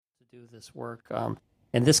do this work,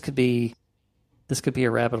 and this could be a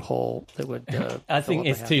rabbit hole that would. I think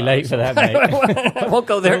it's too late for that, mate. I won't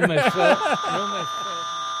go there.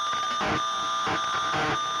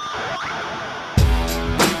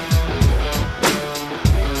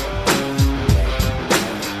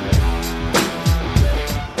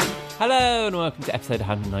 Hello and welcome to episode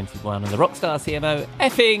 191 of the Rockstar CMO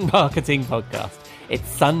effing marketing podcast. It's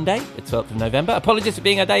Sunday, the 12th of November. Apologies for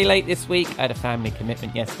being a day late this week. I had a family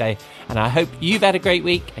commitment yesterday, and I hope you've had a great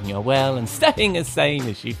week and you're well and staying as sane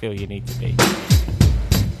as you feel you need to be.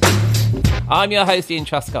 I'm your host, Ian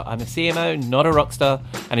Truscott. I'm a CMO, not a rockstar,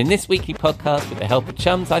 and in this weekly podcast, with the help of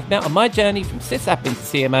chums I've met on my journey from sysadmin to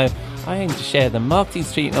CMO, I aim to share the marketing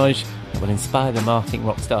street knowledge that will inspire the marketing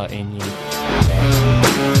rockstar in you.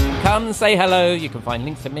 Come and say hello. You can find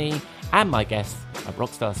links to me and my guests at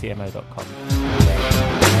rockstarcmo.com.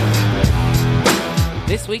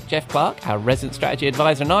 This week, Jeff Clark, our resident strategy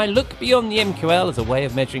advisor, and I look beyond the MQL as a way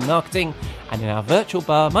of measuring marketing. And in our virtual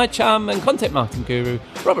bar, my chum and content marketing guru,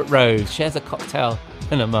 Robert Rose, shares a cocktail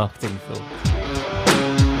and a marketing thought.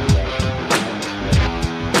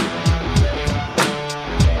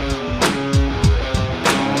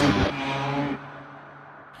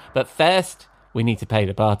 But first, we need to pay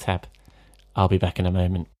the bar tab. I'll be back in a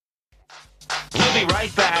moment. We'll be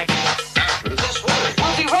right back after this one.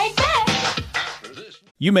 We'll be right back.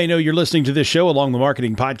 You may know you're listening to this show along the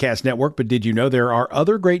Marketing Podcast Network, but did you know there are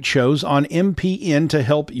other great shows on MPN to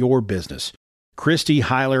help your business? Christy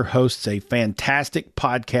Heiler hosts a fantastic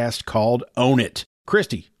podcast called Own It.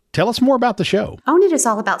 Christy, tell us more about the show. Own It is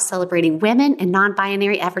all about celebrating women and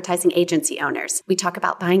non-binary advertising agency owners. We talk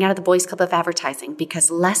about buying out of the Boys Club of Advertising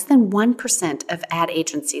because less than 1% of ad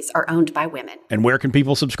agencies are owned by women. And where can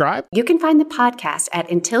people subscribe? You can find the podcast at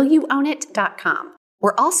untilyouownit.com.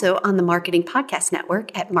 We're also on the Marketing Podcast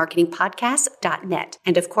Network at marketingpodcast.net.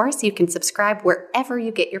 And of course, you can subscribe wherever you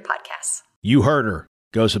get your podcasts. You heard her.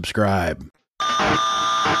 Go subscribe.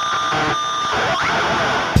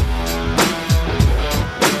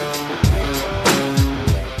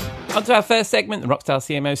 On to our first segment, the Rockstar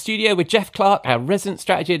CMO Studio, with Jeff Clark, our resident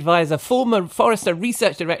strategy advisor, former Forrester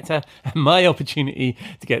research director, and my opportunity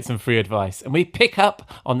to get some free advice. And we pick up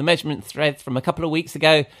on the measurement thread from a couple of weeks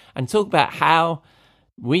ago and talk about how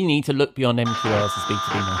we need to look beyond MQLs as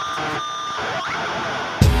B2B marketers.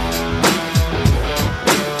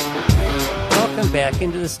 Welcome back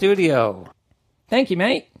into the studio. Thank you,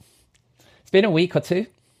 mate. It's been a week or two.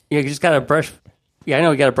 Yeah, you just got to brush. Yeah, I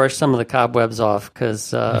know we got to brush some of the cobwebs off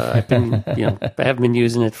because I've been, I haven't been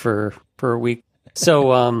using it for a week.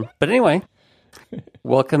 So, but anyway,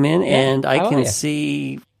 welcome in, and I can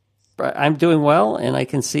see I'm doing well, and I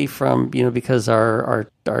can see from because our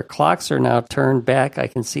clocks are now turned back. I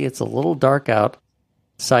can see it's a little dark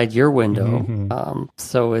outside your window. Mm-hmm.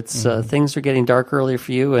 So it's things are getting dark earlier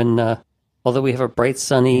for you, and although we have a bright,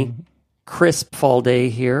 sunny, crisp fall day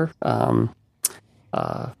here.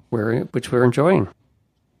 Which we're enjoying.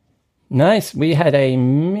 Nice. We had a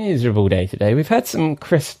miserable day today. We've had some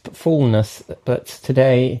crisp fallness, but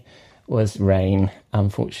today was rain,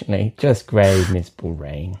 unfortunately. Just grey, miserable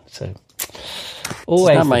rain. So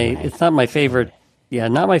always it's not my favorite. Yeah,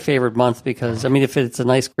 not my favorite month because if it's a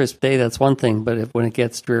nice crisp day, that's one thing. But when it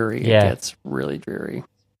gets dreary, it gets really dreary.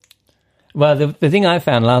 Well, the thing I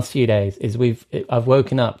found last few days is I've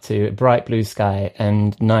woken up to a bright blue sky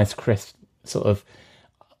and nice crisp sort of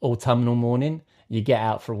autumnal morning. You get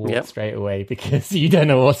out for a walk straight away because you don't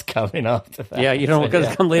know what's coming after that. Yeah, you don't know what's going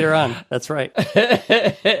to come later on. That's right.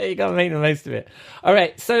 You got to make the most of it. All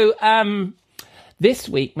right, so this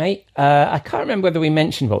week, mate, I can't remember whether we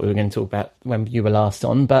mentioned what we were going to talk about when you were last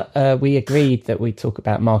on, but we agreed that we'd talk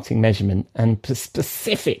about marketing measurement and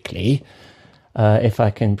specifically, if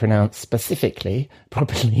I can pronounce specifically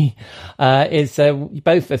properly, is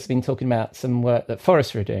both of us have been talking about some work that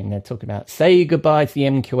Forrester are doing. They're talking about say goodbye to the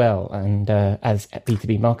MQL. And as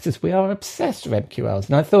B2B marketers, we are obsessed with MQLs.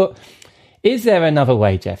 And I thought, is there another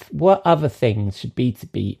way, Jeff? What other things should us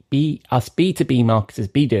B2B marketers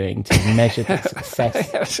be doing to measure the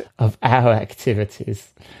success of our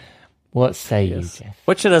activities? What say you, Jeff?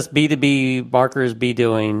 What should us B2B marketers be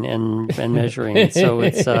doing and measuring? So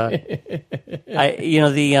it's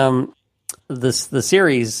the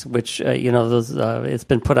series, which it's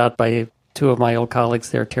been put out by two of my old colleagues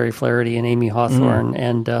there, Terry Flaherty and Amy Hawthorne,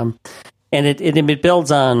 and it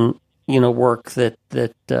builds on work that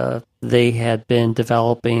they had been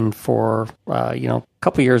developing for a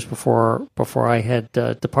couple years before I had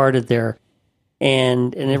departed there,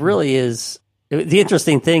 and it really is. The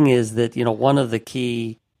interesting thing is that one of the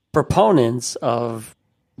key proponents of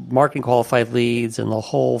marketing qualified leads and the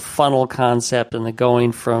whole funnel concept and the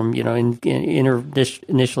going from,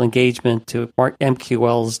 initial engagement to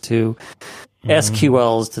MQLs to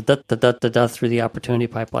SQLs to through the opportunity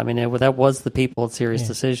pipeline. I mean, that was the people at Serious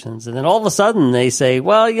Decisions. And then all of a sudden they say,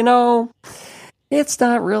 well, it's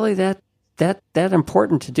not really that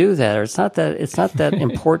important to do that, or it's not that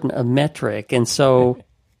important a metric. And so,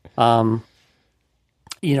 when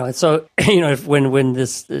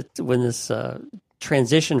this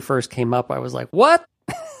transition first came up, I was like, what?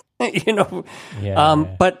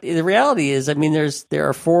 But the reality is, I mean, there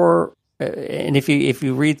are four, and if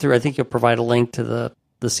you read through, I think you'll provide a link to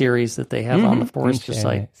the series that they have on the Forrester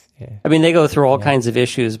site. Yeah. I mean, they go through all kinds of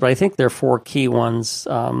issues, but I think there are four key ones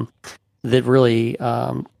that really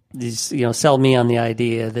sell me on the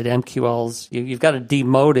idea that MQLs, you've got to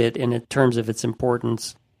demote it in terms of its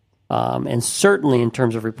importance, and certainly in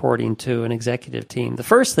terms of reporting to an executive team. The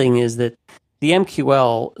first thing is that the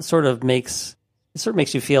MQL sort of makes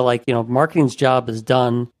you feel like marketing's job is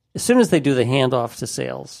done as soon as they do the handoff to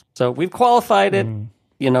sales. So we've qualified it, and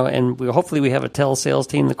hopefully we have a telesales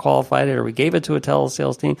team that qualified it, or we gave it to a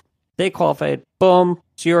telesales team. They qualified it. Boom,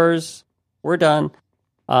 it's yours. We're done.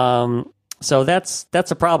 So that's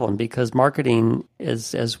a problem, because marketing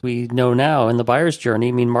is, as we know now in the buyer's journey,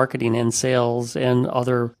 I mean, marketing and sales and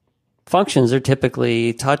other functions are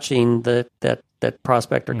typically touching that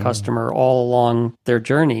prospect or customer all along their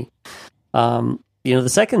journey. The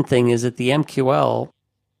second thing is that the MQL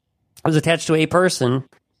was attached to a person.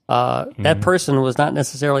 That person was not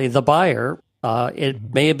necessarily the buyer.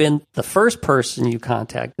 It may have been the first person you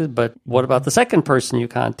contacted, but what about the second person you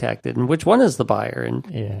contacted, and which one is the buyer?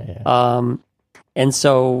 And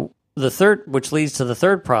so the third, which leads to the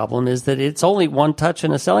third problem, is that it's only one touch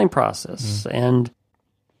in a selling process. And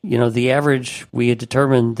the average, we had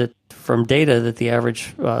determined that from data that the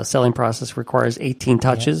average selling process requires 18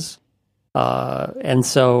 touches. And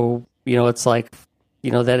so it's like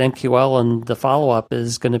that MQL and the follow up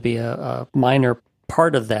is going to be a minor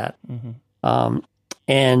part of that.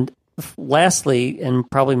 And lastly, and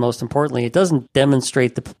probably most importantly, it doesn't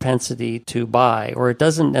demonstrate the propensity to buy, or it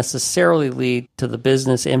doesn't necessarily lead to the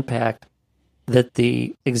business impact that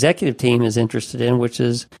the executive team is interested in, which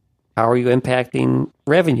is how are you impacting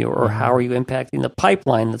revenue, or how are you impacting the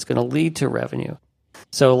pipeline that's going to lead to revenue.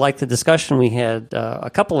 So like the discussion we had a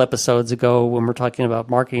couple episodes ago when we're talking about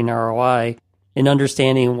marketing ROI and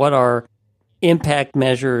understanding what are impact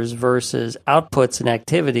measures versus outputs and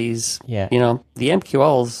activities, the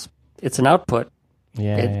MQLs, it's an output.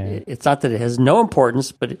 It's not that it has no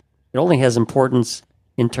importance, but it only has importance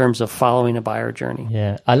in terms of following a buyer journey.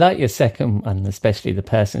 Yeah, I like your second one, especially the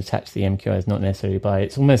person attached to the MQL is not necessarily buyer.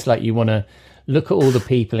 It's almost like you want to look at all the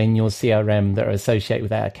people in your CRM that are associated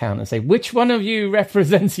with that account and say, which one of you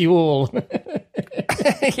represents you all?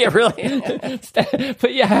 Yeah, really.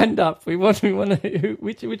 Put your hand up. We want to.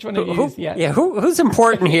 Which one of you? Who's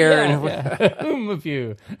important here? Whom of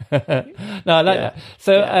you? No, I like that.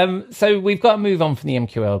 So, so we've got to move on from the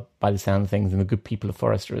MQL by the sound of things, and the good people of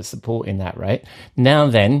Forrester are supporting that, right? Now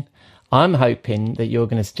then, I'm hoping that you're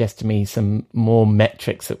going to suggest to me some more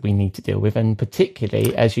metrics that we need to deal with, and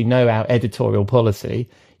particularly, as you know, our editorial policy.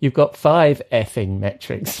 You've got 5 effing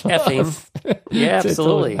metrics. Effing. Yeah,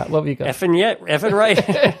 absolutely. What have you got? Effing right.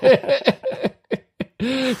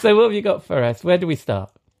 So what have you got for us? Where do we start?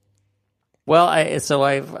 Well,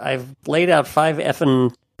 I've laid out 5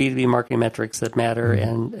 effing B2B marketing metrics that matter.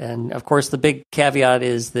 And of course, the big caveat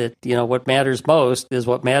is that, what matters most is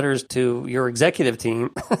what matters to your executive team.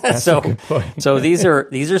 That's a good point. So these are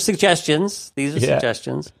suggestions. These are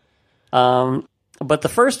suggestions. But the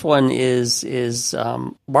first one is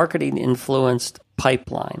marketing influenced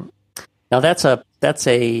pipeline. Now it's not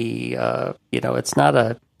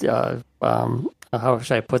a how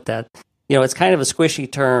should I put that? It's kind of a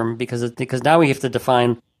squishy term because now we have to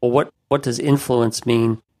define, well, what does influence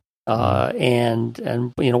mean,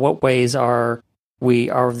 and what ways are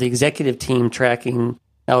the executive team tracking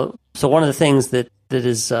now? So one of the things that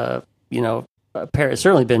is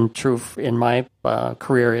certainly been true in my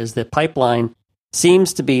career is that pipeline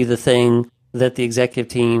seems to be the thing that the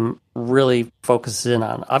executive team really focuses in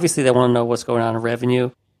on. Obviously, they want to know what's going on in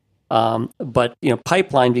revenue, but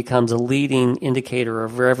pipeline becomes a leading indicator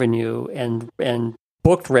of revenue, and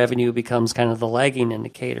booked revenue becomes kind of the lagging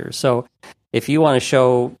indicator. So, if you want to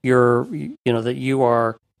show that you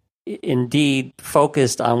are indeed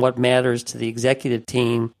focused on what matters to the executive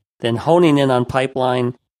team, then honing in on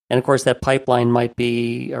pipeline. And of course, that pipeline might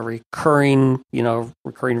be a recurring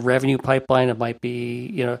revenue pipeline. It might be,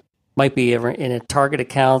 in a target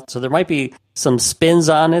account. So there might be some spins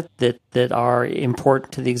on it that are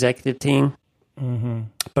important to the executive team.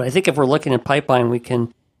 But I think if we're looking at pipeline, we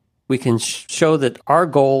can show that our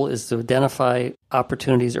goal is to identify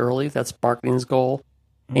opportunities early. That's marketing's goal.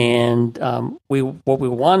 And what we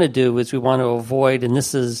want to do is we want to avoid, and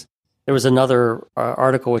there was another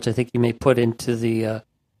article which I think you may put into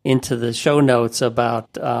the show notes about,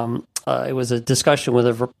 it was a discussion with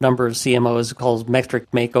a number of CMOs called Metric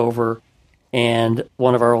Makeover, and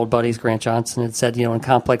one of our old buddies, Grant Johnson, had said, in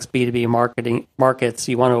complex B2B markets,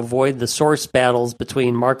 you want to avoid the source battles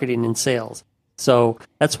between marketing and sales. So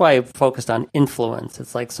that's why I focused on influence.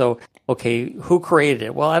 It's like, okay, who created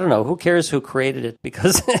it? Well, I don't know. Who cares who created it?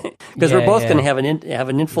 Because we're both going to have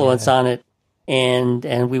an influence on it,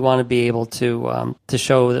 and we want to be able to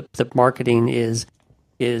show that marketing is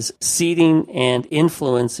seeding and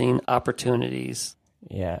influencing opportunities.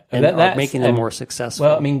 Yeah, and making them more successful.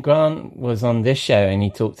 Well, I mean, Grant was on this show and he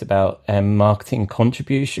talked about marketing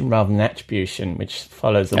contribution rather than attribution, which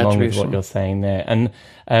follows along with what you're saying there. And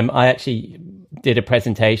I actually did a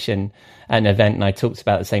presentation at an event and I talked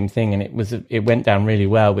about the same thing, and it went down really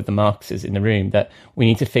well with the marketers in the room that we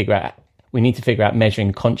need to figure out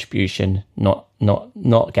measuring contribution, not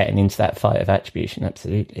getting into that fight of attribution.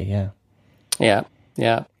 Absolutely,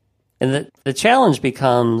 yeah. And the challenge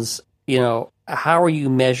becomes, how are you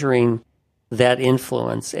measuring that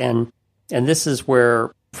influence? And this is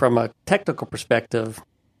where, from a technical perspective,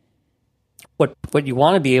 what you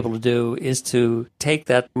want to be able to do is to take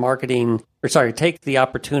that take the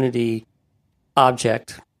opportunity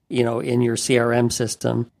object, in your CRM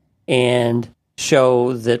system, and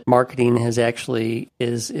show that marketing has actually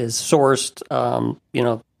is sourced,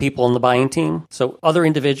 people in the buying team. So other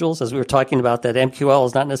individuals, as we were talking about, that MQL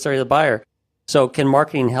is not necessarily the buyer. So can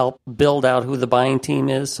marketing help build out who the buying team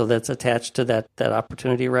is? So that's attached to that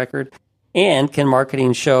opportunity record. And can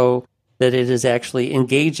marketing show that it is actually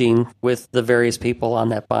engaging with the various people on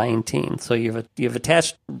that buying team? So you've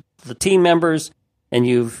attached the team members, and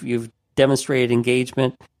you've demonstrated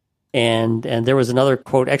engagement. And there was another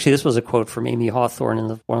quote. Actually, this was a quote from Amy Hawthorne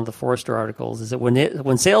in one of the Forrester articles. Is that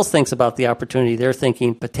when sales thinks about the opportunity, they're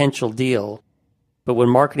thinking potential deal. But when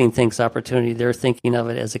marketing thinks opportunity, they're thinking of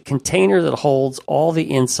it as a container that holds all the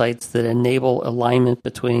insights that enable alignment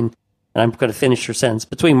between, and I'm going to finish your sentence,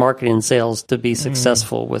 between marketing and sales to be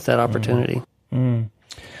successful with that opportunity.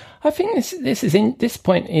 I think this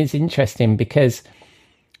point is interesting because,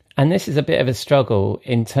 and this is a bit of a struggle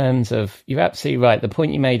in terms of, you're absolutely right, the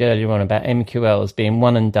point you made earlier on about MQLs being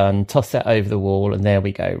one and done, toss that over the wall and there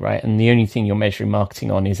we go, right? And the only thing you're measuring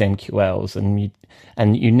marketing on is MQLs,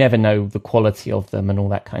 and you never know the quality of them and all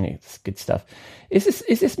that kind of good stuff. Is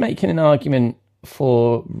this making an argument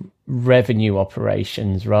for revenue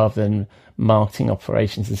operations rather than marketing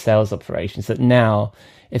operations and sales operations, that now,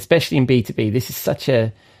 especially in B2B, this is such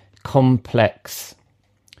a complex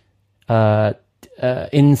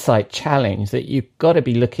insight challenge that you've got to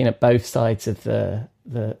be looking at both sides of the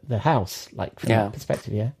house, like from that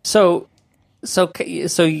perspective, yeah? So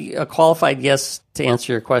a qualified yes to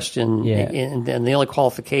answer your question, and the only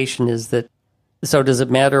qualification is that, so does it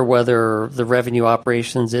matter whether the revenue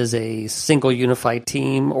operations is a single unified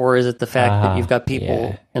team, or is it the fact that you've got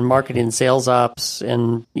people in marketing and sales ops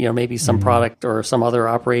and maybe some product or some other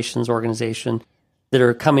operations organization that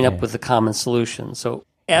are coming up with a common solution? So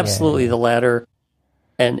absolutely the latter,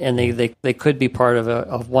 and they could be part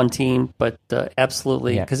of one team, but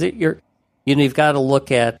absolutely, because you've got to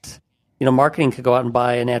look at, marketing could go out and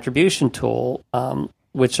buy an attribution tool,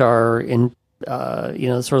 which are in,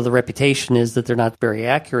 sort of the reputation is that they're not very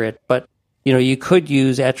accurate. But, you could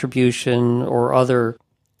use attribution or other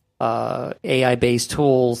AI-based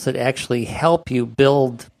tools that actually help you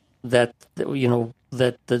build that,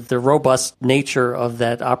 that the robust nature of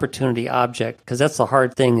that opportunity object. Because that's the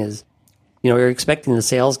hard thing is, you're expecting the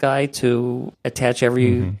sales guy to attach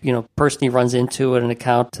every, person he runs into at an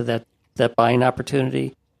account to that buying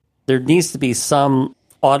opportunity. There needs to be some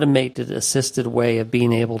automated, assisted way of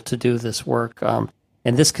being able to do this work, and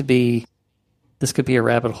this could be a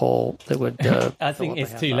rabbit hole that would. I think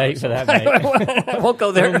it's too late for that, mate. I won't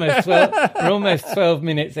go there. We're almost 12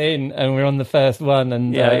 minutes in, and we're on the first one,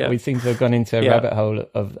 and we seem to have gone into a rabbit hole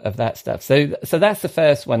of that stuff. So that's the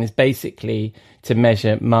first one, is basically to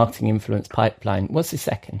measure marketing influence pipeline. What's the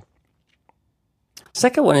second?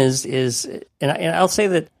 Second one is, and I'll say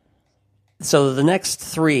that. So the next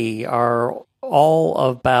three are all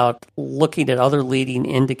about looking at other leading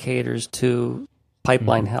indicators to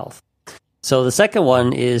pipeline health. So the second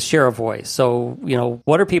one is share of voice. So,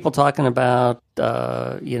 what are people talking about,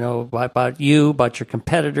 about you, about your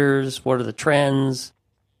competitors? What are the trends?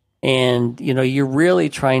 And, you're really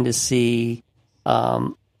trying to see,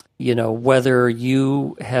 whether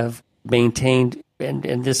you have maintained,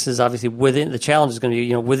 and this is obviously within the challenge is going to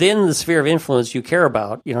be, within the sphere of influence you care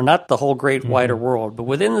about, not the whole great wider world, but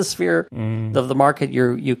within the sphere of the market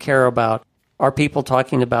you care about, are people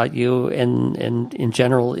talking about you, and in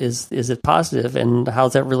general, is it positive, and how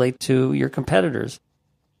does that relate to your competitors?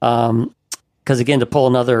 Because again, to pull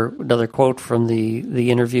another quote from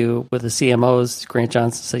the interview with the CMOs, Grant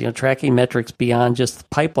Johnson said, tracking metrics beyond just the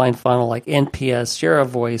pipeline funnel like NPS, share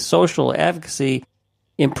of voice, social advocacy,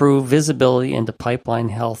 improve visibility into pipeline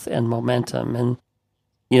health and momentum. And,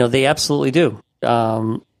 they absolutely do.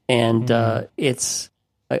 It's,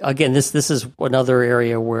 again, this is another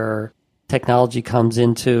area where technology comes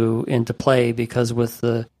into play, because with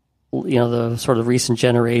the sort of recent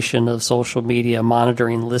generation of social media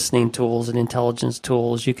monitoring, listening tools and intelligence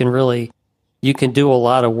tools, you can do a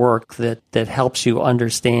lot of work that helps you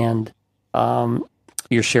understand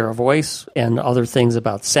your share of voice and other things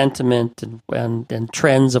about sentiment and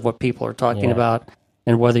trends of what people are talking about,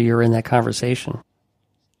 and whether you're in that conversation.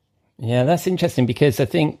 Yeah, that's interesting, because I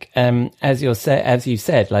think, as you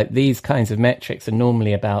said, like, these kinds of metrics are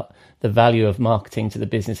normally about the value of marketing to the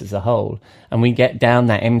business as a whole. And we get down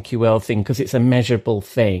that MQL thing because it's a measurable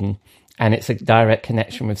thing and it's a direct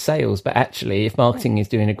connection with sales. But actually, if marketing is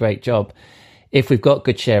doing a great job, if we've got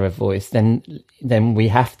good share of voice, then we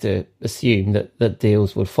have to assume that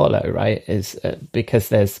deals will follow, right? Because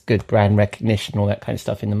there's good brand recognition, all that kind of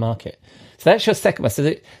stuff in the market. So that's your second one.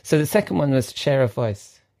 So the second one was share of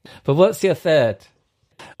voice. But what's your third?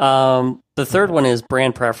 The third one is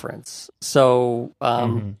brand preference. So,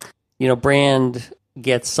 brand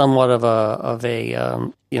gets somewhat of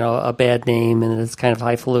a bad name, and it's kind of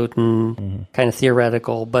highfalutin, kind of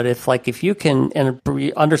theoretical. But if you can, and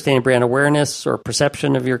understanding brand awareness or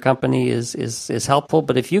perception of your company is helpful.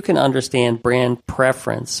 But if you can understand brand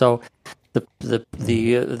preference, so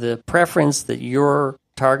the preference that your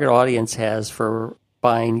target audience has for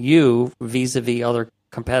buying you vis-a-vis other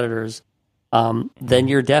competitors, then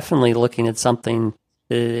you're definitely looking at something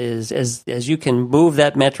that is, as you can move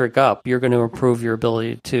that metric up, you're going to improve your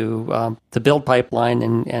ability to build pipeline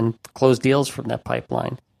and close deals from that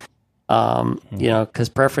pipeline. Because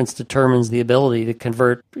preference determines the ability to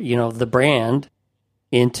convert, the brand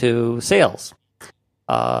into sales.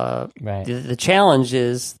 Right. The challenge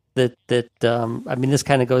is that this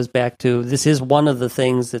kind of goes back to, this is one of the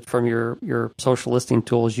things that from your social listing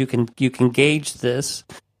tools you can gauge this.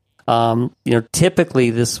 Typically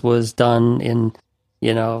this was done in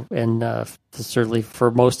certainly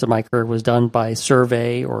for most of my career was done by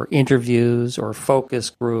survey or interviews or focus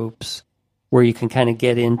groups, where you can kind of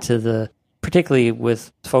get into particularly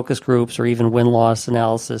with focus groups or even win-loss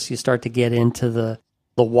analysis, you start to get into the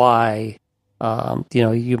why.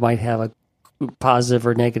 You might have a positive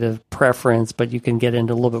or negative preference, but you can get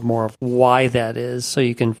into a little bit more of why that is, so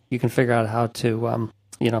you can figure out how to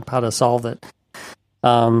solve it.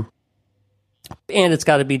 And it's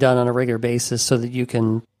got to be done on a regular basis so that you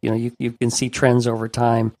can see trends over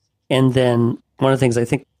time. And then one of the things I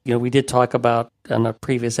think we did talk about on a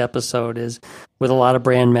previous episode is, with a lot of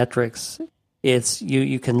brand metrics, it's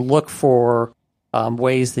you can look for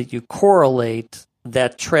ways that you correlate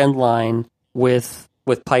that trend line with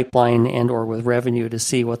pipeline and or with revenue to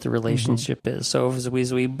see what the relationship is. So as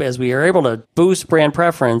we are able to boost brand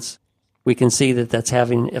preference, we can see that that's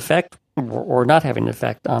having effect or not having an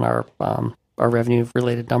effect on our revenue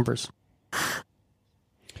related numbers.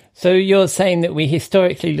 So you're saying that we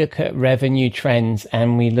historically look at revenue trends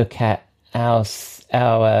and we look at our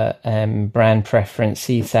brand preference,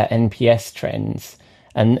 CSAT, NPS trends,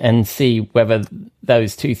 and see whether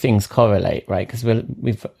those two things correlate, right? Because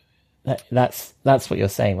that's what you're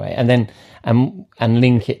saying, right? And then and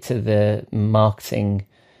link it to the marketing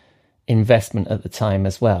investment at the time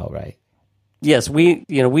as well, right? Yes, we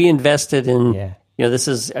invested in this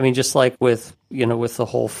is, just like with the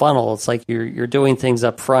whole funnel, it's like you're doing things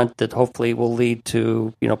up front that hopefully will lead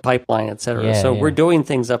to pipeline, et cetera. So we're doing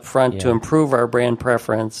things up front to improve our brand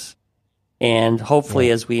preference, and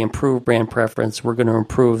hopefully as we improve brand preference, we're going to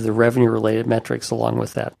improve the revenue related metrics along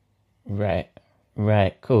with that.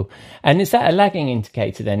 Right, cool. And is that a lagging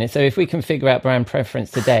indicator then? So if we can figure out brand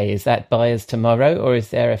preference today, is that buyers tomorrow, or is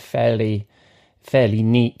there a fairly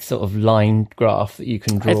neat sort of line graph that you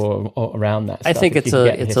can draw around that stuff? I think it's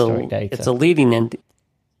a leading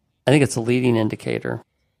indicator,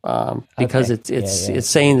 because it's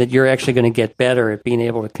saying that you're actually going to get better at being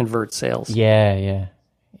able to convert sales. Yeah,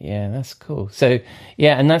 that's cool. So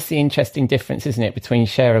and that's the interesting difference, isn't it, between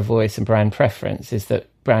share of voice and brand preference, is that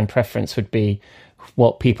brand preference would be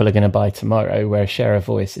what people are going to buy tomorrow, where share of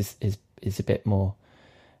voice is a bit more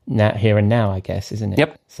now, here and now, I guess, isn't it?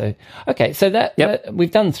 Yep. So, okay, so that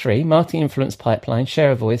we've done 3: marketing influence pipeline,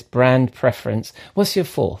 share of voice, brand preference. What's your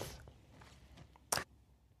 4th?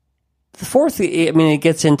 The 4th, I mean, it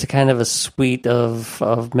gets into kind of a suite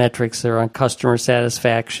of metrics that are on customer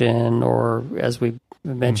satisfaction, or as we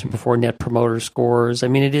mentioned before, net promoter scores. I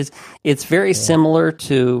mean, it's very similar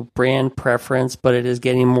to brand preference, but it is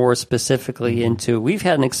getting more specifically into, we've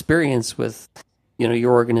had an experience with,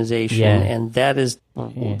 your organization, and that is,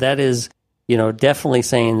 definitely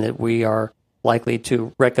saying that we are likely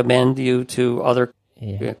to recommend you to other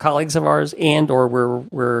colleagues of ours, and or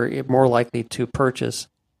we're more likely to purchase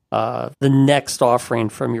the next offering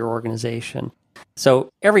from your organization.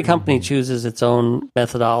 So every company chooses its own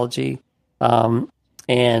methodology,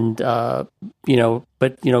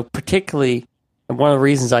 particularly, and one of the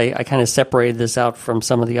reasons I kind of separated this out from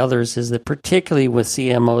some of the others is that particularly with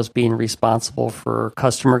CMOs being responsible for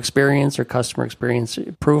customer experience or customer experience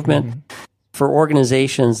improvement, for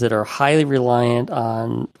organizations that are highly reliant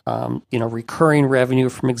on, recurring revenue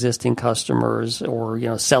from existing customers,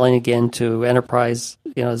 or, selling again to enterprise,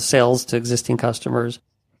 sales to existing customers,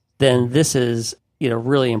 then this is,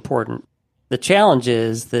 really important. The challenge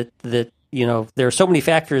is that there are so many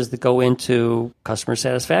factors that go into customer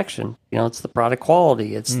satisfaction. It's the product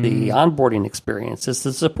quality, it's the onboarding experience, it's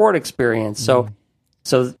the support experience. So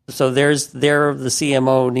the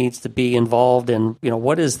CMO needs to be involved in,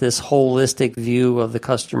 what is this holistic view of the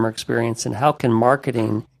customer experience, and how can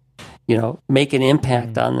marketing, make an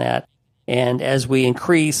impact on that? And as we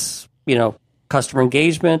increase, customer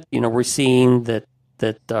engagement, we're seeing that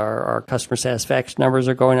our customer satisfaction numbers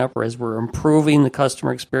are going up, or as we're improving the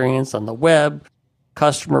customer experience on the web,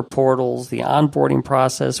 customer portals, the onboarding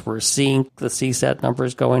process, we're seeing the CSAT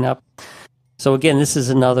numbers going up. So again, this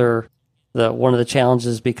is one of the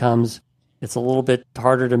challenges becomes it's a little bit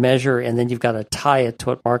harder to measure, and then you've got to tie it to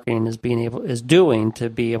what marketing is doing to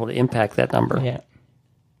be able to impact that number.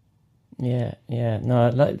 Yeah. No, I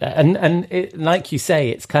like that. And it, like you say,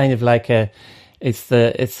 it's kind of like it's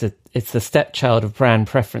the stepchild of brand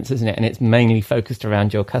preference, isn't it? And it's mainly focused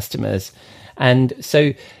around your customers. And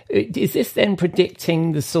so is this then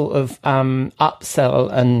predicting the sort of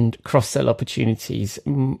upsell and cross-sell opportunities?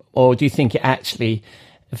 Or do you think it actually,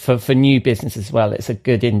 for new business as well, it's a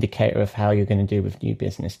good indicator of how you're going to do with new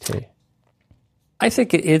business too? I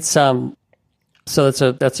think it's so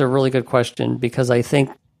that's a really good question, because I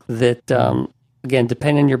think that again,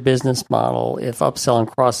 depending on your business model, if upsell and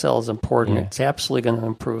cross-sell is important, it's absolutely going to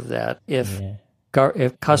improve that. If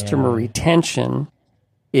customer retention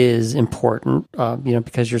is important,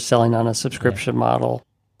 because you're selling on a subscription model,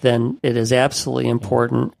 then it is absolutely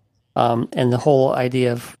important. And the whole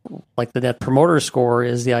idea of like the net promoter score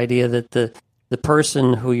is the idea that the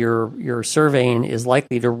person who you're surveying is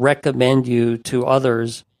likely to recommend you to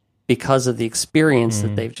others because of the experience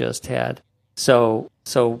that they've just had.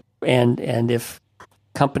 And if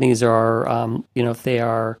companies are, if they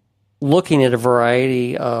are looking at a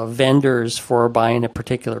variety of vendors for buying a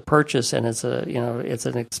particular purchase, and it's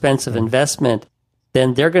an expensive investment,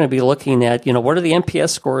 then they're going to be looking at, what are the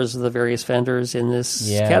NPS scores of the various vendors in this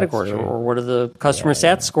category, or what are the customer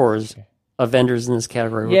sat scores of vendors in this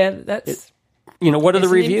category? Yeah, what are the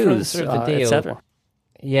reviews, et cetera.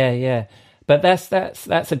 Yeah. But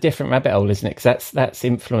that's a different rabbit hole, isn't it? Because that's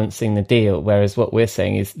influencing the deal. Whereas what we're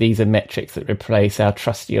saying is these are metrics that replace our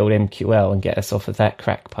trusty old MQL and get us off of that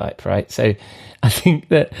crack pipe, right? So I think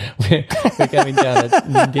that we're going down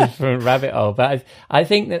a different rabbit hole. But I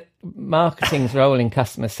think that marketing's role in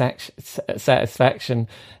customer satisfaction,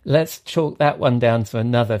 let's chalk that one down to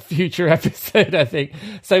another future episode, I think.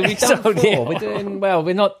 So we've done 4. Yeah. We're doing well.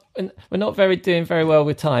 We're not doing very well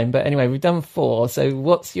with time, but anyway, we've done 4. So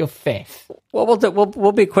what's your 5th? Well,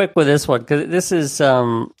 we'll be quick with this one, because this is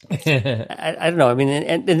I don't know. I mean,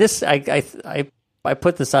 and this I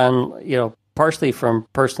put this on partially from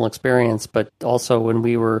personal experience, but also when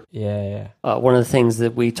we were one of the things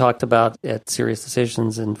that we talked about at Serious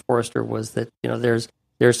Decisions in Forrester was that there's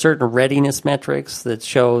certain readiness metrics that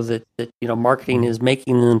show that marketing is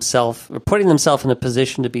putting themselves in a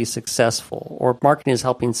position to be successful, or marketing is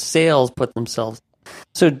helping sales put themselves.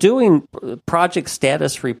 So doing project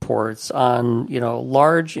status reports on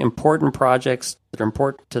large important projects that are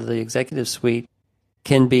important to the executive suite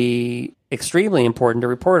can be extremely important to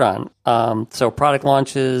report on. So product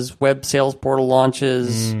launches, web sales portal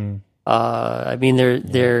launches. I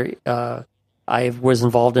was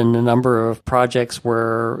involved in a number of projects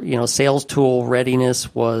where sales tool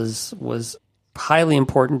readiness was highly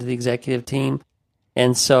important to the executive team,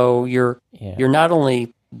 and so you're not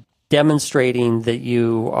only demonstrating that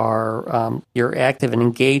you are you're active and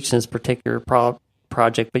engaged in this particular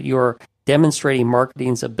project, but you're demonstrating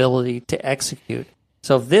marketing's ability to execute.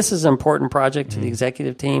 So if this is an important project to the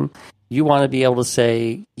executive team, you want to be able to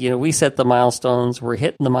say, we set the milestones, we're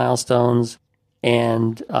hitting the milestones,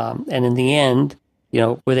 and in the end,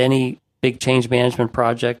 with any big change management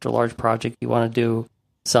project or large project, you want to do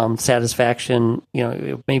some satisfaction,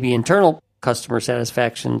 maybe internal customer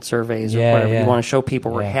satisfaction surveys or whatever. You want to show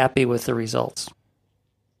people we're happy with the results.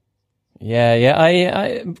 Yeah.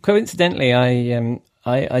 I coincidentally,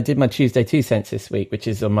 I did my Tuesday 2 cents this week, which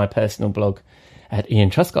is on my personal blog at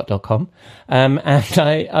iantruscott.com. And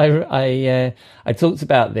I talked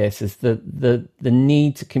about this as the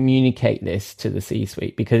need to communicate this to the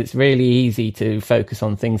C-suite, because it's really easy to focus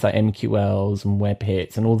on things like MQLs and web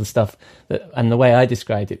hits and all the stuff and the way I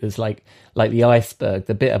described it was like the iceberg,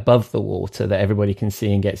 the bit above the water that everybody can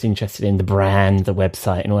see and gets interested in, the brand, the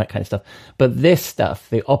website and all that kind of stuff. But this stuff,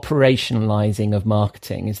 the operationalizing of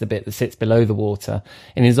marketing, is the bit that sits below the water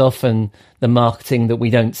and is often the marketing that we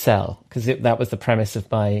don't sell, because that was the premise of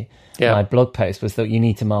my blog post, was that you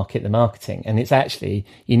need to market the marketing, and it's actually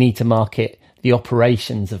you need to market the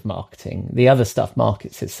operations of marketing. The other stuff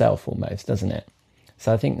markets itself almost, doesn't it?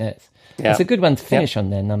 So I think that's a good one to finish on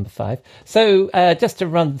there, number 5. So just to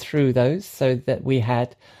run through those, so that we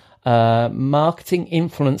had marketing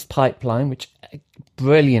influence pipeline, which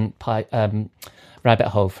brilliant rabbit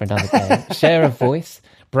hole for another day. Share of voice,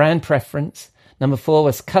 brand preference. Number 4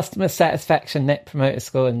 was customer satisfaction net promoter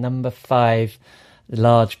score, and number 5,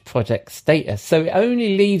 large project status. So it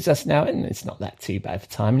only leaves us now, and it's not that too bad for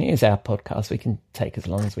time, and it is our podcast, we can take as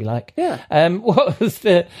long as we like. What's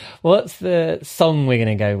the song we're going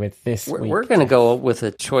to go with this week? We're going to go with a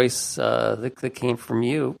choice that came from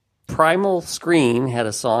you. Primal Scream had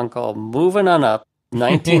a song called Moving On Up,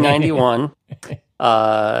 1991.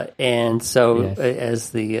 And so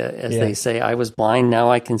as they say, I was blind, now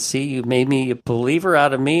I can see. You made me a believer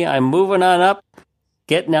out of me. I'm moving on up,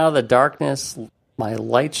 getting out of the darkness. My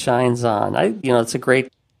light shines on. It's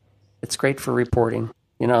great for reporting,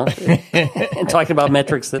 and talking about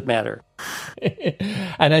metrics that matter.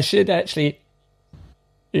 And I should actually,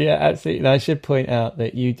 absolutely. And I should point out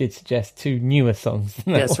that you did suggest 2 newer songs.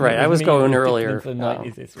 That's right. I was going earlier. For the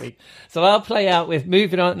 90s this week. So I'll play out with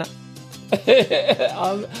Moving On.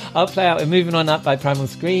 I'll play out with Moving On Up by Primal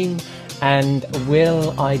Scream. And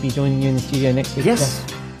will I be joining you in the studio next week? Yes.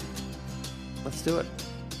 Let's do it.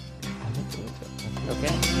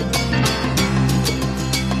 Okay.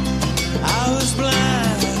 I was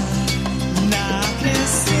blind, now I can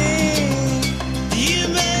see. You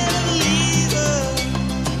made a believer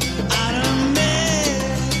out of me.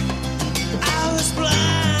 I was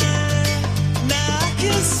blind, now I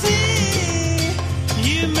can see.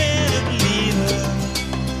 You made a believer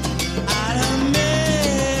out of me.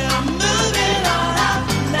 I'm moving on up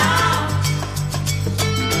now,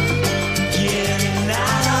 getting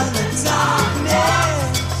out of the darkness.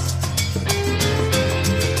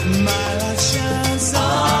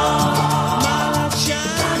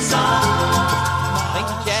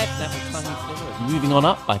 Moving On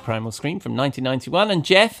Up by Primal Scream from 1991, and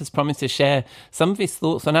Jeff has promised to share some of his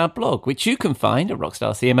thoughts on our blog, which you can find at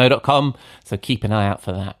rockstarcmo.com, so keep an eye out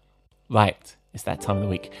for that. Right, it's that time of the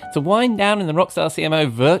week to wind down in the Rockstar CMO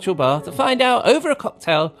virtual bar to find out over a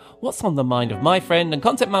cocktail what's on the mind of my friend and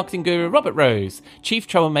content marketing guru Robert Rose, chief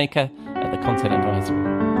troublemaker at the Content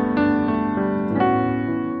Advisory.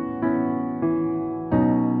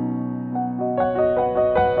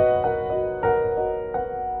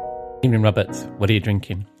 Evening, Robert. What are you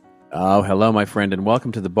drinking? Oh, hello, my friend, and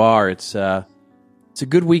welcome to the bar. It's a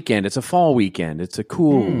good weekend. It's a fall weekend. It's a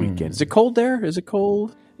cool weekend. Is it cold there? Is it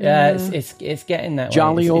cold? Yeah, it's getting that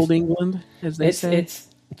jolly way. Old England, as they say. It's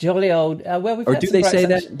jolly old. Well, we've or had do some they bright say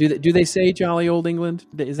sunshine. that? Do they say jolly old England?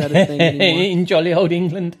 Is that a thing anymore? In jolly old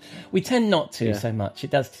England, we tend not to so much. It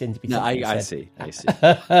does tend to be. No, something I said. see.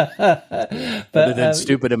 But, other than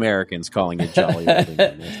stupid Americans calling it jolly old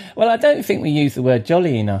England. Well, I don't think we use the word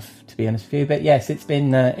jolly enough, to be honest with you. But yes, it's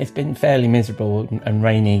been fairly miserable and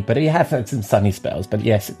rainy. But you have had some sunny spells. But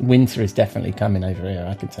yes, winter is definitely coming over here.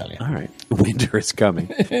 I can tell you. All right, winter is coming.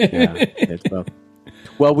 It's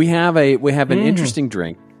well, we have an interesting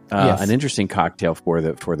drink. Yes. An interesting cocktail for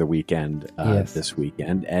the weekend this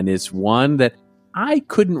weekend, and it's one that I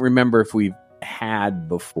couldn't remember if we've had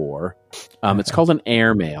before. It's called an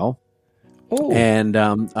airmail, and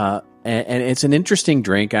it's an interesting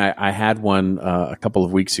drink. I had one a couple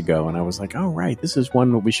of weeks ago, and I was like, "Oh, right, this is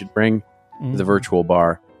one that we should bring to the virtual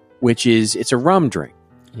bar." It's a rum drink.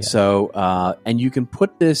 Yeah. So, and you can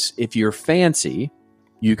put this if you're fancy.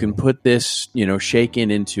 You can put this,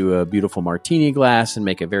 shaken into a beautiful martini glass and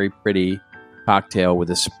make a very pretty cocktail with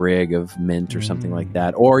a sprig of mint or something like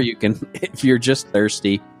that. Or you can, if you're just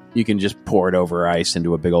thirsty, you can just pour it over ice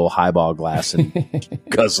into a big old highball glass and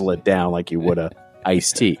guzzle it down like you would a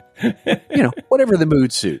iced tea. Whatever the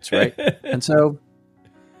mood suits, right? And so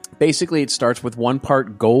basically it starts with 1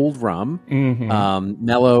 part gold rum,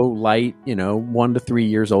 mellow, light, 1 to 3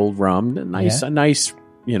 years old rum, a nice,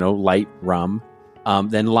 light rum.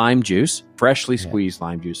 Then lime juice, freshly squeezed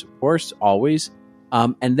lime juice, of course, always.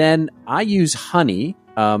 And then I use honey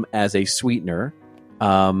as a sweetener.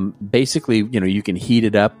 Basically, you can heat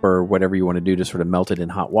it up or whatever you want to do to sort of melt it in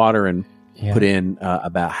hot water and put in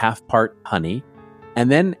about half part honey. And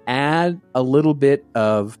then add a little bit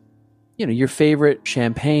of, your favorite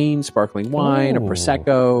champagne, sparkling wine, or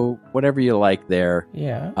Prosecco, whatever you like there.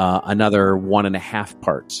 Yeah. Another 1.5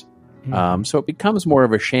 parts. So it becomes more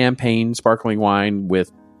of a champagne sparkling wine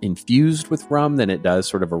infused with rum than it does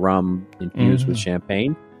sort of a rum infused with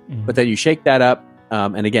champagne. But then you shake that up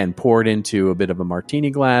and again, pour it into a bit of a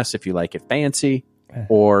martini glass if you like it fancy,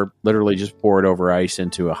 or literally just pour it over ice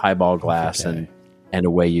into a highball glass and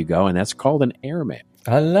away you go. And that's called an airmail.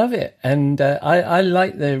 I love it. And I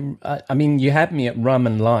like you had me at rum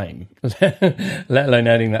and lime, let alone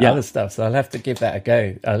adding the other stuff. So I'll have to give that a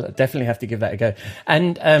go. I'll definitely have to give that a go.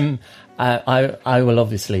 And I will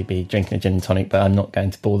obviously be drinking a gin and tonic, but I'm not going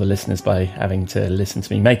to bore the listeners by having to listen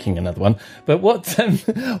to me making another one. But whereabouts are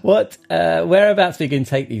you going to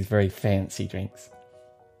take these very fancy drinks?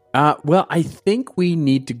 Well, I think we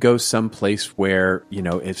need to go someplace where,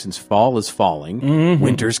 since fall is falling,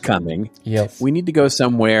 winter's coming. Yes. We need to go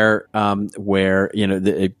somewhere where,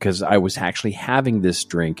 because I was actually having this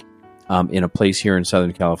drink in a place here in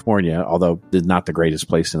Southern California, although not the greatest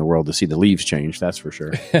place in the world to see the leaves change, that's for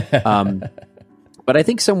sure. But I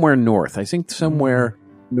think somewhere north.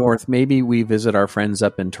 North. Maybe we visit our friends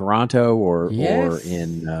up in Toronto or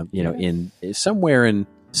in, in somewhere in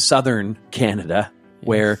southern Canada,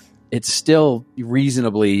 where it's still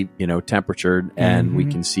reasonably, temperatured and we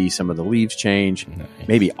can see some of the leaves change. Nice.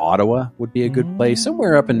 Maybe Ottawa would be a good place.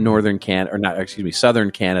 Somewhere up in southern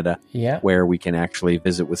Canada, where we can actually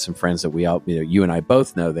visit with some friends that we all, you and I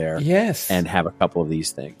both know there. Yes. And have a couple of these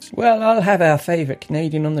things. Well, I'll have our favourite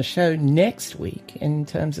Canadian on the show next week in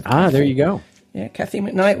terms of Kathy. There you go. Yeah, Kathy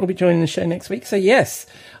McKnight will be joining the show next week. So yes,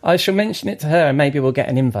 I shall mention it to her and maybe we'll get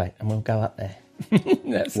an invite and we'll go up there.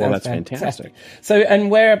 That's fantastic. So, and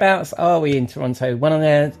whereabouts are we in Toronto? One of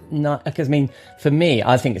their, because for me,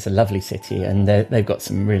 I think it's a lovely city, and they've got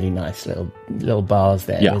some really nice little bars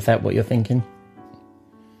there. Yeah. Is that what you're thinking?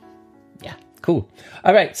 Yeah, cool.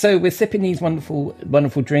 All right, so we're sipping these wonderful,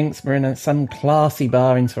 wonderful drinks. We're in some classy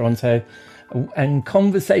bar in Toronto, and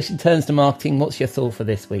conversation turns to marketing. What's your thought for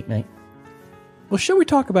this week, mate? Well, shall we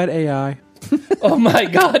talk about AI? Oh my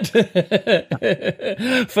God. For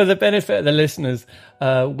the benefit of the listeners,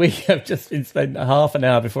 we have just been spent half an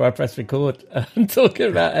hour before I press record talking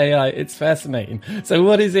about AI. It's fascinating. So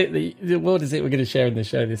what is it we're going to share in the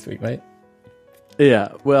show this week, mate?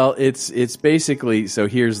 Yeah, well, it's basically, so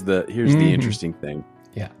here's the interesting thing.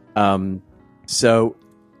 Yeah. So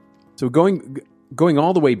going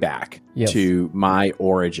all the way back to my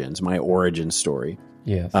origin story.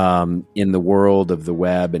 Yes. In the world of the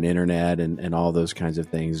web and internet and all those kinds of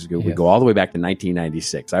things. We go all the way back to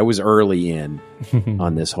 1996. I was early in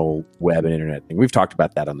on this whole web and internet thing. We've talked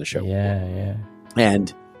about that on the show. Yeah.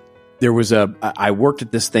 And there was I worked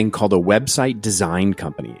at this thing called a website design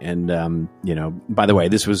company. And, by the way,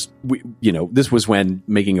 this was when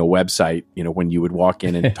making a website, when you would walk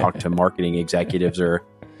in and talk to marketing executives or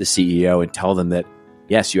the CEO and tell them that,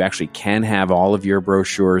 yes, you actually can have all of your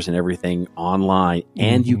brochures and everything online,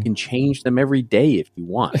 and you can change them every day if you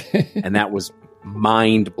want. And that was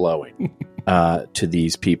mind-blowing to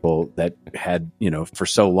these people that had, for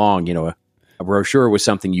so long, a brochure was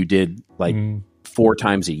something you did like 4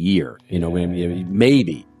 times a year,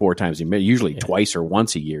 maybe 4 times a year, usually twice or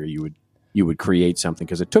once a year you would create something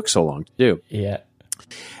because it took so long to do. Yeah.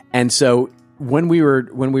 And so when we were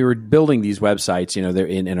building these websites,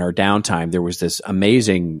 in our downtime, there was this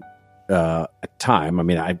amazing time. I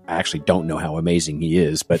mean, I actually don't know how amazing he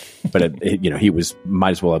is, but he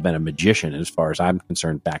might as well have been a magician as far as I'm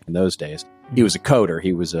concerned. Back in those days, he was a coder.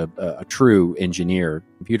 He was a true engineer,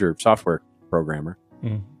 computer software programmer.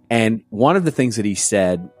 And one of the things that he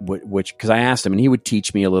said, which because I asked him, and he would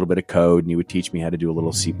teach me a little bit of code, and he would teach me how to do a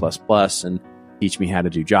little C++, and teach me how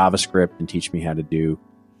to do JavaScript, and teach me how to do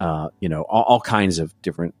all kinds of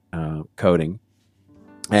different coding.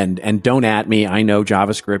 And don't at me. I know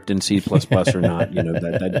JavaScript and C++ or not.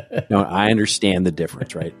 No, I understand the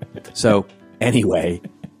difference, right? So anyway,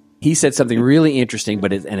 he said something really interesting,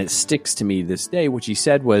 but it sticks to me this day. Which he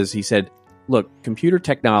said, look, computer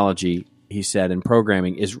technology, he said, and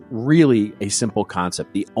programming is really a simple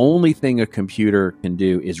concept. The only thing a computer can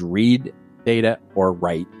do is read data or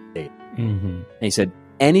write data. And he said,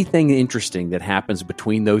 anything interesting that happens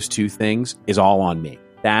between those two things is all on me.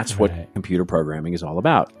 That's what computer programming is all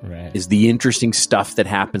about, is the interesting stuff that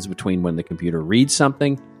happens between when the computer reads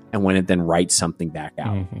something and when it then writes something back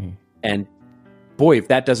out. And boy, if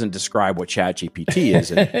that doesn't describe what ChatGPT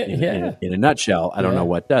is in a nutshell, I don't know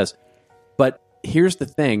what does. But here's the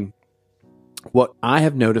thing. What I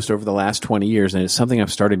have noticed over the last 20 years, and it's something I'm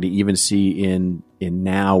starting to even see in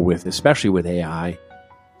now with, especially with AI,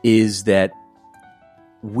 is that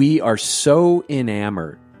we are so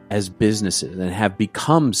enamored as businesses and have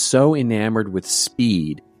become so enamored with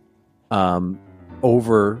speed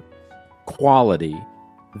over quality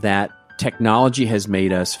that technology has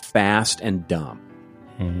made us fast and dumb.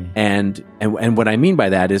 And what I mean by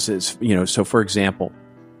that is so for example,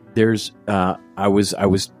 there's I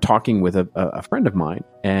was talking with a friend of mine,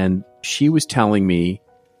 and she was telling me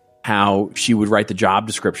how she would write the job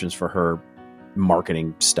descriptions for her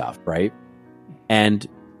marketing stuff, right? And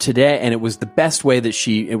it was the best way that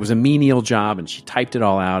it was a menial job, and she typed it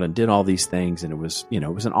all out and did all these things, and it was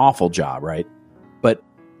an awful job, right? But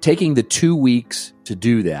taking the 2 weeks to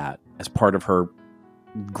do that as part of her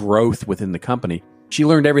growth within the company, she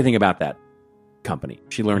learned everything about that company.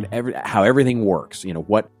 She learned how everything works,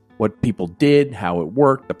 what people did, how it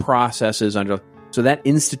worked, the processes so that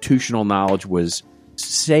institutional knowledge was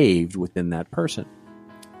saved within that person.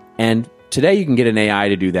 And today you can get an AI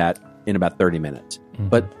to do that in about 30 minutes.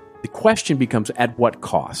 But the question becomes, at what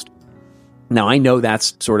cost? Now, I know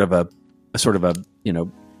that's sort of a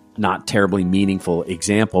not terribly meaningful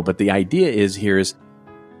example, but the idea is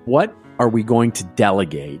what are we going to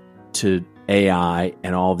delegate to AI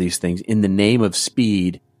and all these things in the name of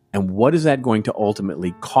speed, and what is that going to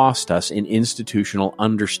ultimately cost us in institutional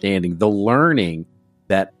understanding, the learning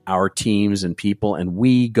that our teams and people and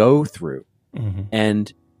we go through?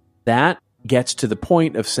 And that gets to the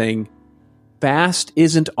point of saying fast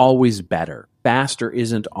isn't always better. Faster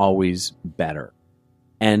isn't always better.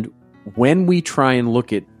 And when we try and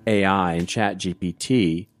look at AI and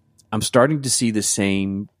ChatGPT, I'm starting to see the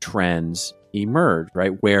same trends emerge,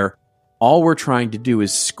 right? Where all we're trying to do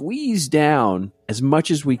is squeeze down as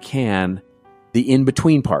much as we can the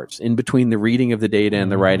in-between parts, in between the reading of the data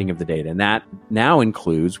and the writing of the data. And that now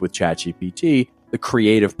includes, with ChatGPT, the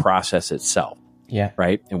creative process itself. Yeah.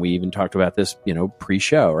 Right. And we even talked about this,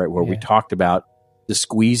 pre-show, right? Where we talked about the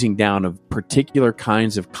squeezing down of particular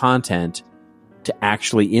kinds of content to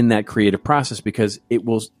actually in that creative process, because it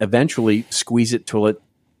will eventually squeeze it till it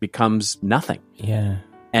becomes nothing. Yeah.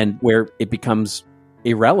 And where it becomes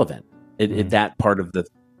irrelevant at that part of the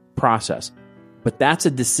process. But that's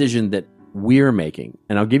a decision that we're making.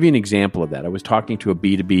 And I'll give you an example of that. I was talking to a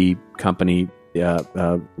B2B company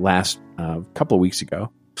last couple of weeks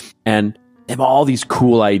ago, and they have all these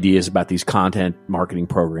cool ideas about these content marketing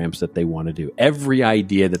programs that they want to do. Every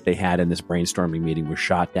idea that they had in this brainstorming meeting was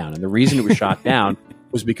shot down. And the reason it was shot down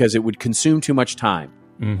was because it would consume too much time.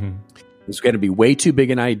 It was going to be way too big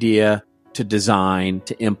an idea to design,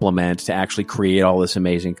 to implement, to actually create all this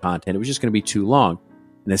amazing content. It was just going to be too long.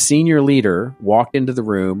 And a senior leader walked into the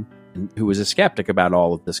room who was a skeptic about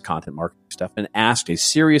all of this content marketing stuff and asked a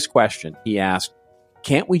serious question. He asked,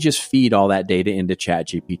 can't we just feed all that data into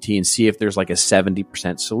ChatGPT and see if there's like a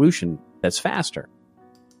 70% solution that's faster?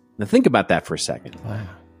 Now think about that for a second. Wow.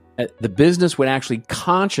 The business would actually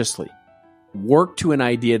consciously work to an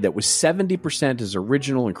idea that was 70% as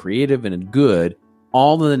original and creative and good,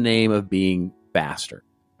 all in the name of being faster.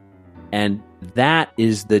 And that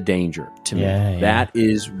is the danger to me. That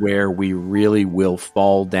is where we really will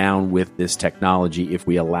fall down with this technology if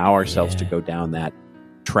we allow ourselves to go down that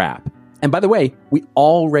trap. And by the way, we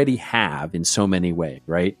already have in so many ways,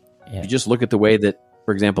 right? You just look at the way that,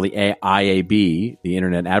 for example, the IAB, the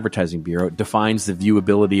Internet Advertising Bureau, defines the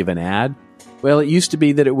viewability of an ad. Well, it used to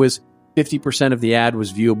be that it was 50% of the ad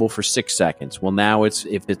was viewable for 6 seconds. Well, now if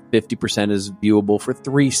 50% is viewable for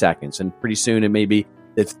 3 seconds, and pretty soon it may be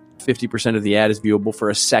that 50% of the ad is viewable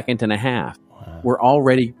for 1.5 seconds. Wow. We're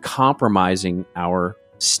already compromising our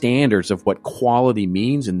standards of what quality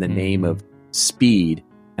means in the name of speed.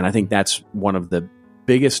 And I think that's one of the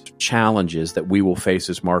biggest challenges that we will face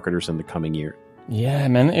as marketers in the coming year. Yeah,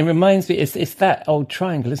 man. It reminds me, it's that old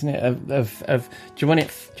triangle, isn't it? Of do you want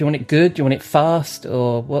it good? Do you want it fast?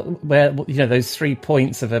 Or those 3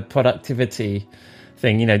 points of a productivity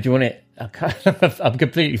thing? Do you want it? I'm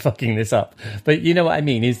completely fucking this up, but you know what I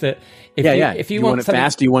mean. Is that if you want it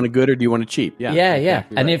fast, do you want it good, or do you want it cheap? Yeah.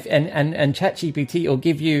 Exactly, and right. And ChatGPT will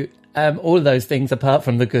give you all of those things apart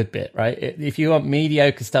from the good bit, right? If you want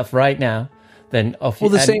mediocre stuff right now, then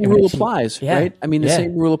the same rule applies, right? I mean, the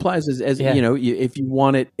same rule applies as you know, if you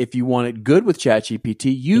want it good with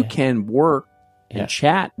ChatGPT, you can work and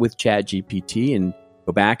chat with ChatGPT and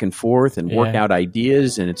go back and forth and work out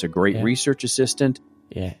ideas, and it's a great research assistant.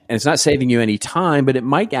 Yeah. And it's not saving you any time, but it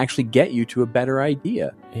might actually get you to a better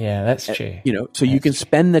idea. Yeah, that's true. You know, so you can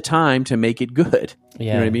spend the time to make it good. Yeah.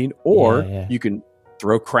 You know what I mean? Or you can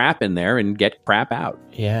throw crap in there and get crap out.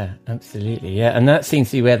 Yeah, absolutely. Yeah. And that seems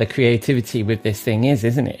to be where the creativity with this thing is,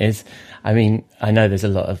 isn't it? I mean, I know there's a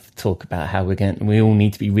lot of talk about how we all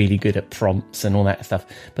need to be really good at prompts and all that stuff,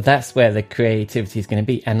 but that's where the creativity is going to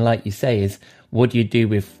be. And like you say, is what do you do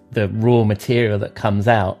with the raw material that comes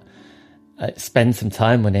out? Spend some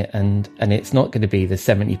time on it, and it's not going to be the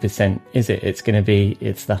 70%, is it? It's going to be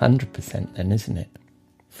the 100% then, isn't it?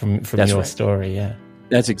 From your story, yeah.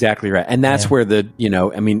 That's exactly right, and that's where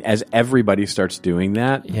as everybody starts doing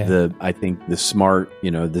that, I think the smart,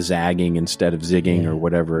 the zagging instead of zigging or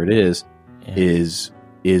whatever it is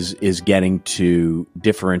getting to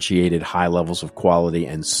differentiated high levels of quality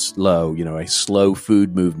and slow, a slow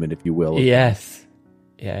food movement, if you will. Yes,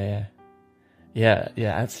 Yeah,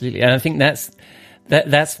 absolutely. And I think that's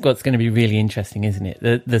what's going to be really interesting, isn't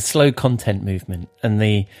it? The slow content movement and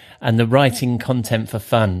the writing content for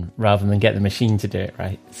fun rather than get the machine to do it,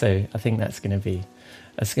 right? So I think that's going to be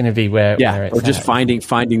where it's or just at.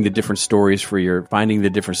 finding the different stories for your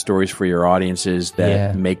audiences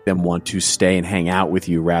that make them want to stay and hang out with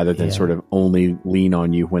you rather than sort of only lean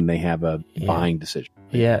on you when they have a buying decision.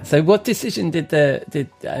 Yeah. So what decision did they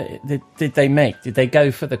make? Did they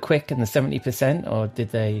go for the quick and the 70%, or did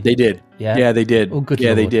they? They did. Yeah, they did. Oh, good yeah,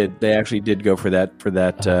 Lord. They did. They actually did go for that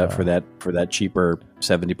cheaper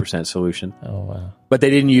 70% solution. Oh wow. But they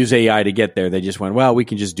didn't use AI to get there. They just went, well, we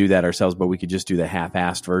can just do that ourselves, but we could just do the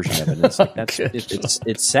half-assed version of it. And it's like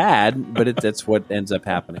it's sad, but that's what ends up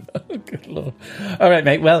happening. Oh, good Lord. All right,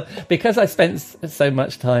 mate. Well, because I spent so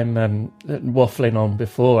much time waffling on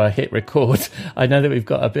before I hit record, I know that we've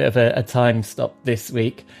got a bit of a time stop this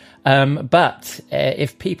week. But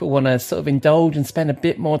if people want to sort of indulge and spend a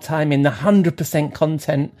bit more time in the 100%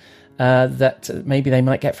 content that maybe they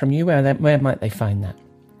might get from you, where might they find that?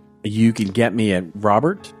 You can get me at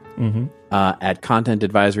Robert at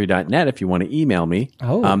contentadvisory.net if you want to email me.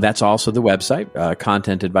 Oh. That's also the website,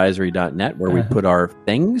 contentadvisory.net, where we put our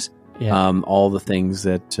things, all the things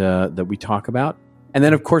that we talk about. And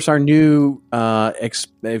then, of course, our new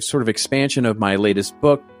sort of expansion of my latest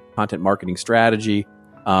book, Content Marketing Strategy,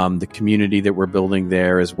 the community that we're building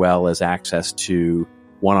there, as well as access to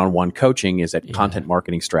one-on-one coaching, is at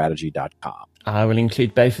contentmarketingstrategy.com. I will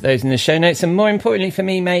include both of those in the show notes. And more importantly for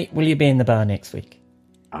me, mate, will you be in the bar next week?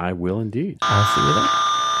 I will indeed. I'll see you then.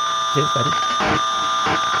 Cheers, buddy.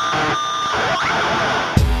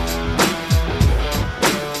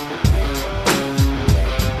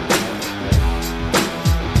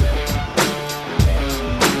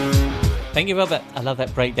 Thank you, Robert. I love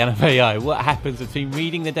that breakdown of AI. What happens between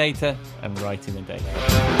reading the data and writing the data?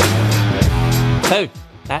 So,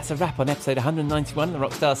 that's a wrap on episode 191 of the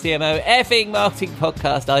Rockstar CMO effing marketing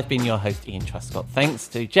podcast. I've been your host, Ian Truscott. Thanks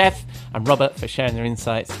to Jeff and Robert for sharing their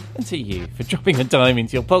insights, and to you for dropping a dime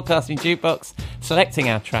into your podcasting jukebox, selecting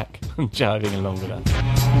our track, and jiving along with us.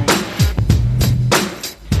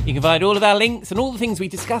 You can find all of our links and all the things we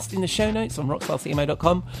discussed in the show notes on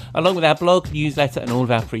rockstarcmo.com, along with our blog, newsletter, and all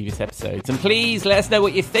of our previous episodes. And please let us know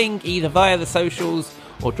what you think, either via the socials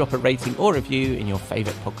or drop a rating or review in your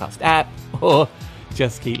favourite podcast app, or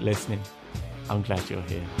just keep listening. I'm glad you're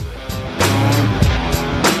here.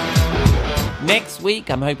 Next week,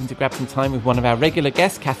 I'm hoping to grab some time with one of our regular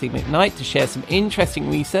guests, Kathy McKnight, to share some interesting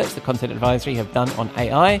research the Content Advisory have done on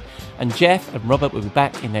AI. And Jeff and Robert will be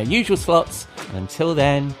back in their usual slots. And until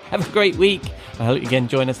then, have a great week. I hope you again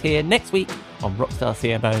join us here next week on Rockstar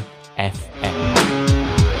CMO FM.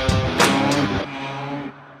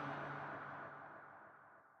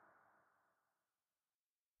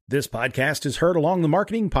 This podcast is heard along the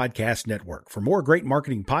Marketing Podcast Network. For more great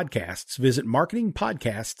marketing podcasts, visit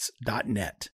marketingpodcasts.net.